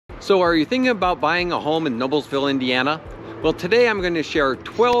So are you thinking about buying a home in Noblesville, Indiana? Well, today I'm going to share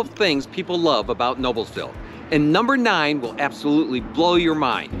 12 things people love about Noblesville. And number 9 will absolutely blow your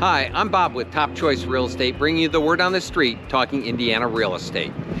mind. Hi, I'm Bob with Top Choice Real Estate, bringing you the word on the street, talking Indiana real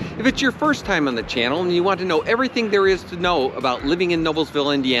estate. If it's your first time on the channel and you want to know everything there is to know about living in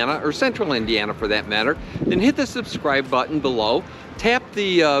Noblesville, Indiana, or Central Indiana for that matter, then hit the subscribe button below. Tap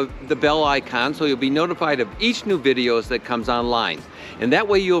the bell icon so you'll be notified of each new videos that comes online. And that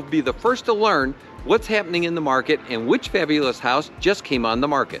way you'll be the first to learn what's happening in the market and which fabulous house just came on the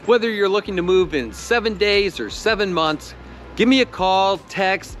market. Whether you're looking to move in 7 days or 7 months, give me a call,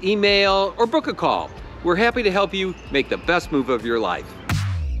 text, email, or book a call. We're happy to help you make the best move of your life.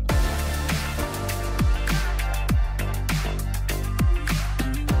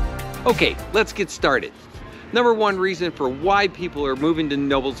 Okay, let's get started. Number 1 reason for why people are moving to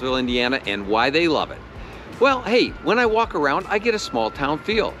Noblesville, Indiana, and why they love it. Well, hey, when I walk around, I get a small town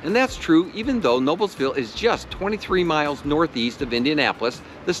feel. And that's true even though Noblesville is just 23 miles northeast of Indianapolis,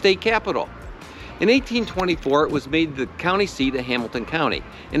 the state capital. In 1824, it was made the county seat of Hamilton County.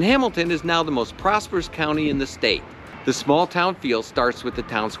 And Hamilton is now the most prosperous county in the state. The small town feel starts with the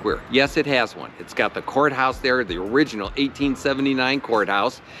town square. Yes, it has one. It's got the courthouse there, the original 1879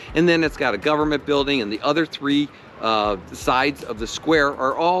 courthouse, and then it's got a government building, and the other 3 sides of the square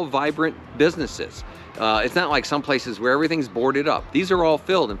are all vibrant businesses. It's not like some places where everything's boarded up. These are all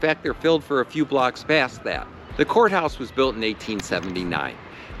filled. In fact, they're filled for a few blocks past that. The courthouse was built in 1879.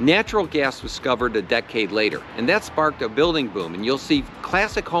 Natural gas was discovered a decade later, and that sparked a building boom, and you'll see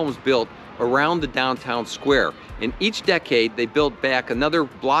classic homes built around the downtown square. In each decade, they built back another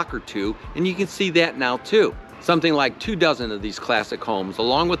block or 2, and you can see that now too. Something like 24 of these classic homes,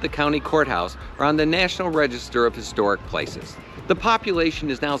 along with the county courthouse, are on the National Register of Historic Places. The population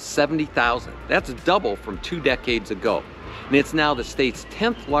is now 70,000. That's double from 2 decades ago. And it's now the state's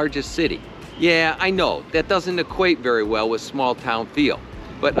 10th largest city. Yeah, I know, that doesn't equate very well with small town feel.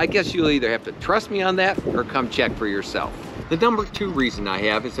 But I guess you'll either have to trust me on that or come check for yourself. The number 2 reason I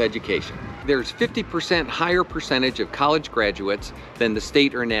have is education. There's 50% higher percentage of college graduates than the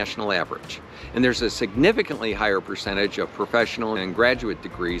state or national average. And there's a significantly higher percentage of professional and graduate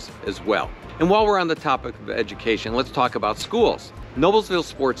degrees as well. And while we're on the topic of education, let's talk about schools. Noblesville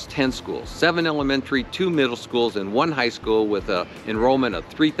sports 10 schools, 7 elementary, 2 middle schools, and 1 high school with an enrollment of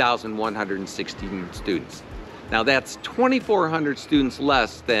 3,116 students. Now that's 2,400 students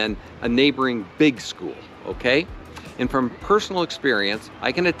less than a neighboring big school, okay? And from personal experience,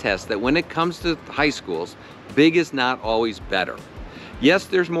 I can attest that when it comes to high schools, big is not always better. Yes,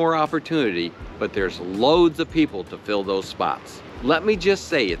 there's more opportunity, but there's loads of people to fill those spots. Let me just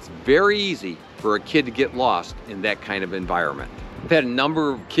say, it's very easy for a kid to get lost in that kind of environment. I've had a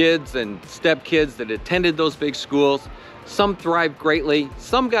number of kids and stepkids that attended those big schools. Some thrived greatly,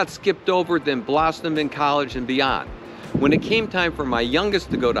 some got skipped over, then blossomed in college and beyond. When it came time for my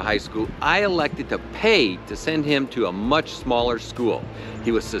youngest to go to high school, I elected to pay to send him to a much smaller school.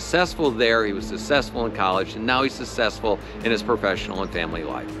 He was successful there, he was successful in college, and now he's successful in his professional and family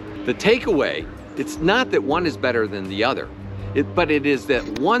life. The takeaway, it's not that one is better than the other, but it is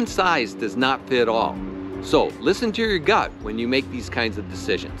that one size does not fit all. So listen to your gut when you make these kinds of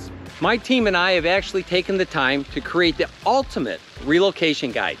decisions. My team and I have actually taken the time to create the ultimate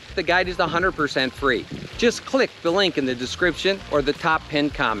relocation guide. The guide is 100% free. Just click the link in the description or the top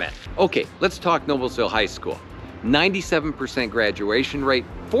pinned comment. Okay, let's talk Noblesville High School. 97% graduation rate,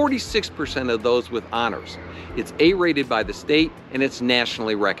 46% of those with honors. It's A-rated by the state and it's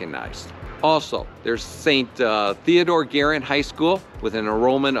nationally recognized. Also, there's St. Theodore Garrett High School with an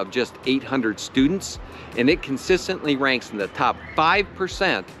enrollment of just 800 students, and it consistently ranks in the top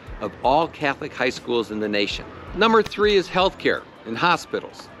 5% of all Catholic high schools in the nation. Number 3 is healthcare and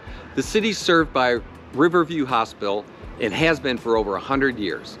hospitals. The city's served by Riverview Hospital and has been for over 100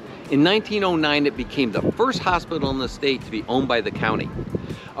 years. In 1909, it became the first hospital in the state to be owned by the county.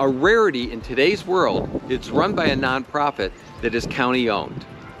 A rarity in today's world, it's run by a nonprofit that is county owned.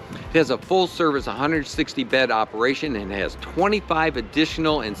 It has a full service 160 bed operation and has 25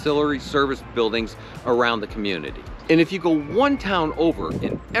 additional ancillary service buildings around the community. And if you go 1 town over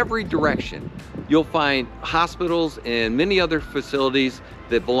in every direction, you'll find hospitals and many other facilities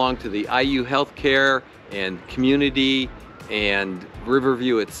that belong to the IU Healthcare and Community and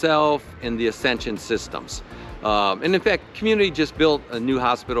Riverview itself and the Ascension Systems. And in fact, Community just built a new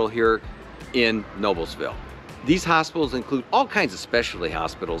hospital here in Noblesville. These hospitals include all kinds of specialty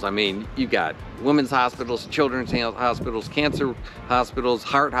hospitals. I mean, you got women's hospitals, children's hospitals, cancer hospitals,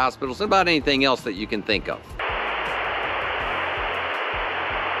 heart hospitals, and about anything else that you can think of.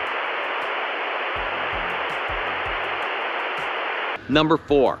 Number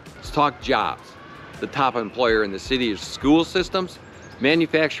 4, talk jobs. The top employer in the city is school systems.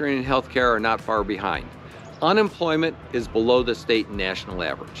 Manufacturing and healthcare are not far behind. Unemployment is below the state and national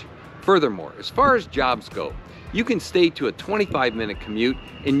average. Furthermore, as far as jobs go, you can stay to a 25-minute commute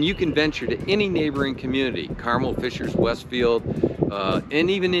and you can venture to any neighboring community, Carmel, Fishers, Westfield, and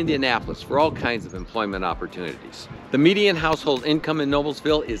even Indianapolis for all kinds of employment opportunities. The median household income in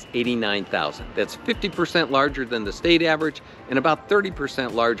Noblesville is $89,000. That's 50% larger than the state average and about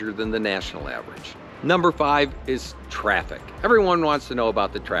 30% larger than the national average. Number 5 is traffic. Everyone wants to know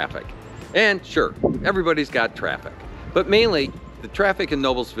about the traffic. And sure, everybody's got traffic. But mainly, the traffic in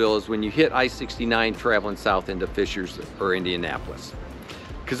Noblesville is when you hit I-69 traveling south into Fishers or Indianapolis.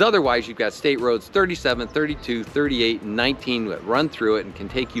 Because otherwise you've got state roads 37, 32, 38, and 19 that run through it and can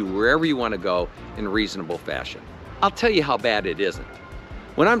take you wherever you want to go in reasonable fashion. I'll tell you how bad it isn't.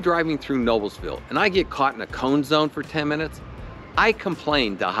 When I'm driving through Noblesville and I get caught in a cone zone for 10 minutes, I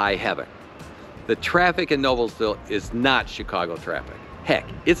complain to high heaven. The traffic in Noblesville is not Chicago traffic. Heck,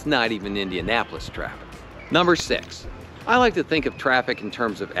 it's not even Indianapolis traffic. Number 6. I like to think of traffic in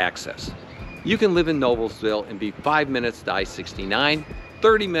terms of access. You can live in Noblesville and be 5 minutes to I-69,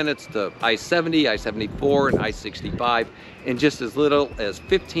 30 minutes to I-70, I-74, and I-65, and just as little as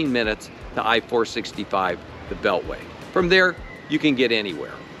 15 minutes to I-465, the Beltway. From there, you can get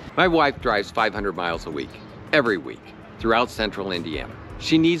anywhere. My wife drives 500 miles a week, every week, throughout central Indiana.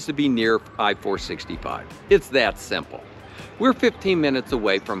 She needs to be near I-465. It's that simple. We're 15 minutes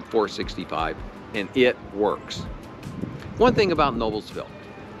away from 465, and it works. One thing about Noblesville,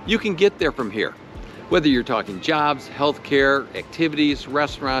 you can get there from here. Whether you're talking jobs, healthcare, activities,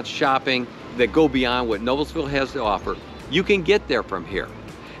 restaurants, shopping that go beyond what Noblesville has to offer, you can get there from here.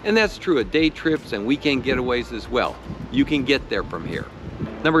 And that's true of day trips and weekend getaways as well. You can get there from here.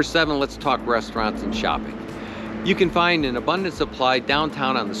 Number 7, let's talk restaurants and shopping. You can find an abundant supply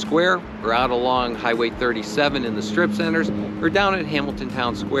downtown on the square, or out along Highway 37 in the strip centers, or down at Hamilton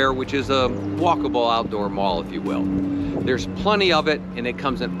Town Square, which is a walkable outdoor mall, if you will. There's plenty of it, and it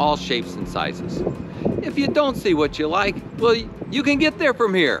comes in all shapes and sizes. If you don't see what you like, well, you can get there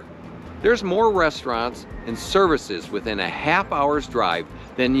from here. There's more restaurants and services within a half-hour's drive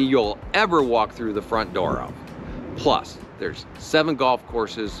than you'll ever walk through the front door of. Plus, there's 7 golf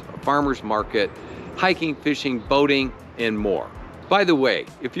courses, a farmer's market, hiking, fishing, boating, and more. By the way,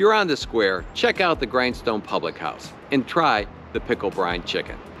 if you're on the square, check out the Grindstone Public House and try the pickle brine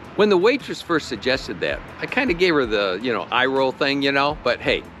chicken. When the waitress first suggested that, I kind of gave her the, eye roll thing, but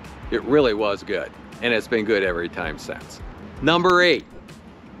hey, it really was good. And it's been good every time since. Number 8,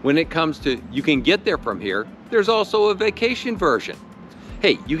 when it comes to you can get there from here, there's also a vacation version.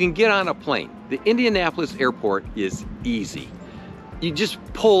 Hey, you can get on a plane. The Indianapolis airport is easy. You just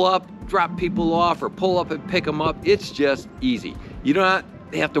pull up, drop people off, or pull up and pick them up. It's just easy. You don't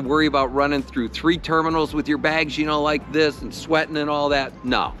have to worry about running through 3 terminals with your bags, like this, and sweating and all that.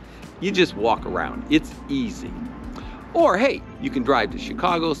 No, you just walk around. It's easy. Or hey, you can drive to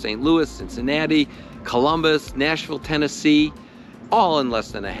Chicago, St. Louis, Cincinnati, Columbus, Nashville, Tennessee, all in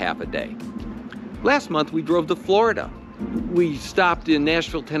less than a half a day. Last month we drove to Florida. We stopped in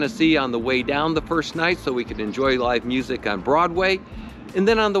Nashville, Tennessee on the way down the first night so we could enjoy live music on Broadway. And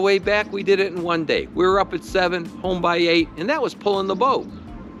then on the way back, we did it in one day. We were up at 7, home by 8, and that was pulling the boat.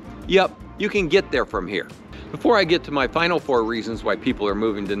 Yep, you can get there from here. Before I get to my final 4 reasons why people are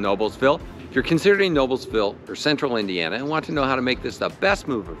moving to Noblesville, if you're considering Noblesville or Central Indiana and want to know how to make this the best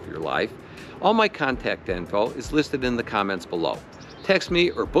move of your life, all my contact info is listed in the comments below. Text me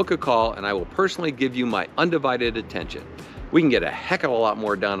or book a call and I will personally give you my undivided attention. We can get a heck of a lot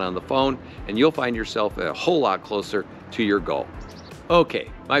more done on the phone and you'll find yourself a whole lot closer to your goal. Okay,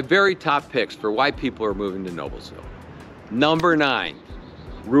 my very top picks for why people are moving to Noblesville. Number 9,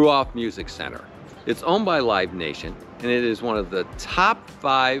 Ruoff Music Center. It's owned by Live Nation and it is one of the top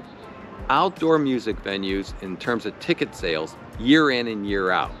 5 outdoor music venues in terms of ticket sales year in and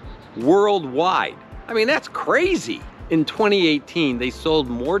year out. Worldwide. I mean, that's crazy. In 2018, they sold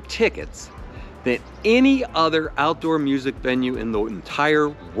more tickets than any other outdoor music venue in the entire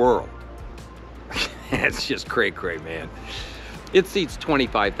world. That's just cray, man. It seats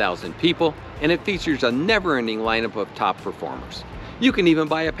 25,000 people, and it features a never-ending lineup of top performers. You can even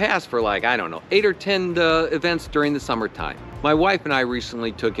buy a pass for 8 or 10 events during the summertime. My wife and I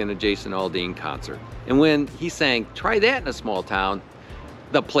recently took in a Jason Aldean concert, and when he sang "Try That in a Small Town,"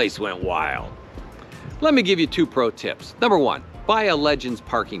 the place went wild. Let me give you 2 pro tips. Number 1, buy a Legends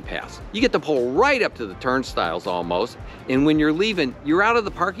parking pass. You get to pull right up to the turnstiles almost, and when you're leaving, you're out of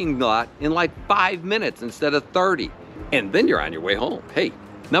the parking lot in 5 minutes instead of 30. And then you're on your way home. Hey.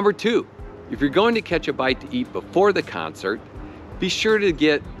 Number 2, if you're going to catch a bite to eat before the concert, be sure to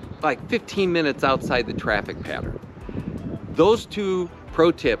get like 15 minutes outside the traffic pattern. Those two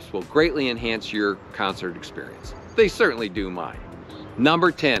pro tips will greatly enhance your concert experience. They certainly do mine.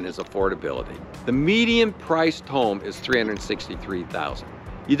 Number 10 is affordability. The median priced home is $363,000.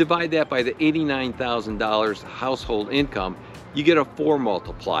 You divide that by the $89,000 household income, you get a 4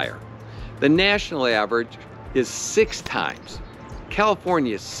 multiplier. The national average is 6 times.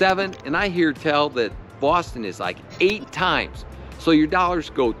 California is 7, and I hear tell that Boston is like 8 times. So your dollars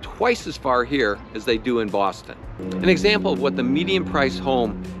go twice as far here as they do in Boston. An example of what the median price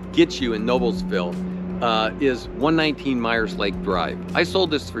home gets you in Noblesville is 119 Myers Lake Drive. I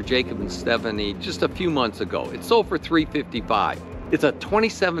sold this for Jacob and Stephanie just a few months ago. It sold for $355. It's a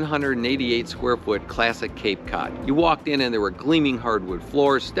 2,788 square foot classic Cape Cod. You walked in and there were gleaming hardwood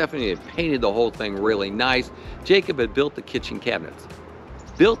floors. Stephanie had painted the whole thing really nice. Jacob had built the kitchen cabinets.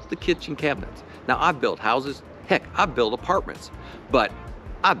 Now I've built houses, heck, I've built apartments, but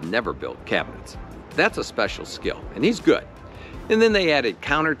I've never built cabinets. That's a special skill, and he's good. And then they added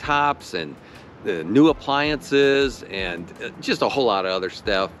countertops and new appliances and just a whole lot of other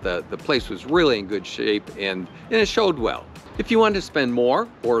stuff. The place was really in good shape and it showed well. If you want to spend more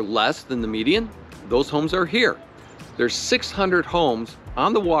or less than the median, those homes are here. There's 600 homes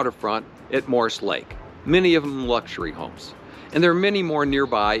on the waterfront at Morse Lake, many of them luxury homes. And there are many more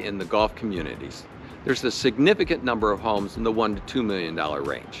nearby in the Gulf communities. There's a significant number of homes in the $1 to $2 million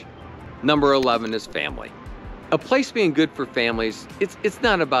range. Number 11 is family. A place being good for families, it's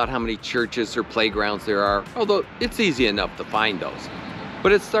not about how many churches or playgrounds there are, although it's easy enough to find those.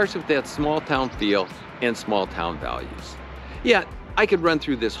 But it starts with that small town feel and small town values. Yeah, I could run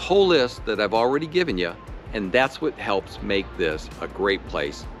through this whole list that I've already given you, and that's what helps make this a great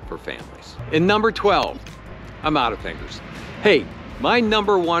place for families. And number 12, I'm out of fingers. Hey, my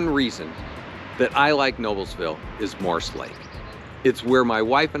number 1 reason that I like Noblesville is Morse Lake. It's where my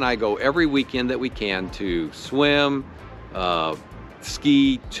wife and I go every weekend that we can to swim,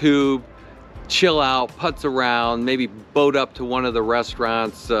 ski, tube, chill out, putz around, maybe boat up to one of the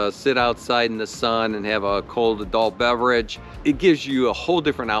restaurants, sit outside in the sun and have a cold adult beverage. It gives you a whole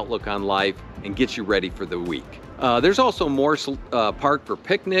different outlook on life and gets you ready for the week. There's also Morse Park for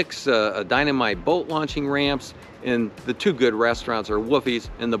picnics, a dynamite boat launching ramps, and the 2 good restaurants are Woofie's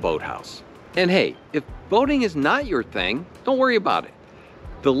and the Boathouse. And hey, if boating is not your thing, don't worry about it.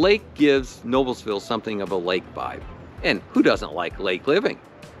 The lake gives Noblesville something of a lake vibe. And who doesn't like lake living?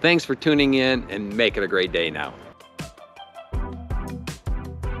 Thanks for tuning in and make it a great day now.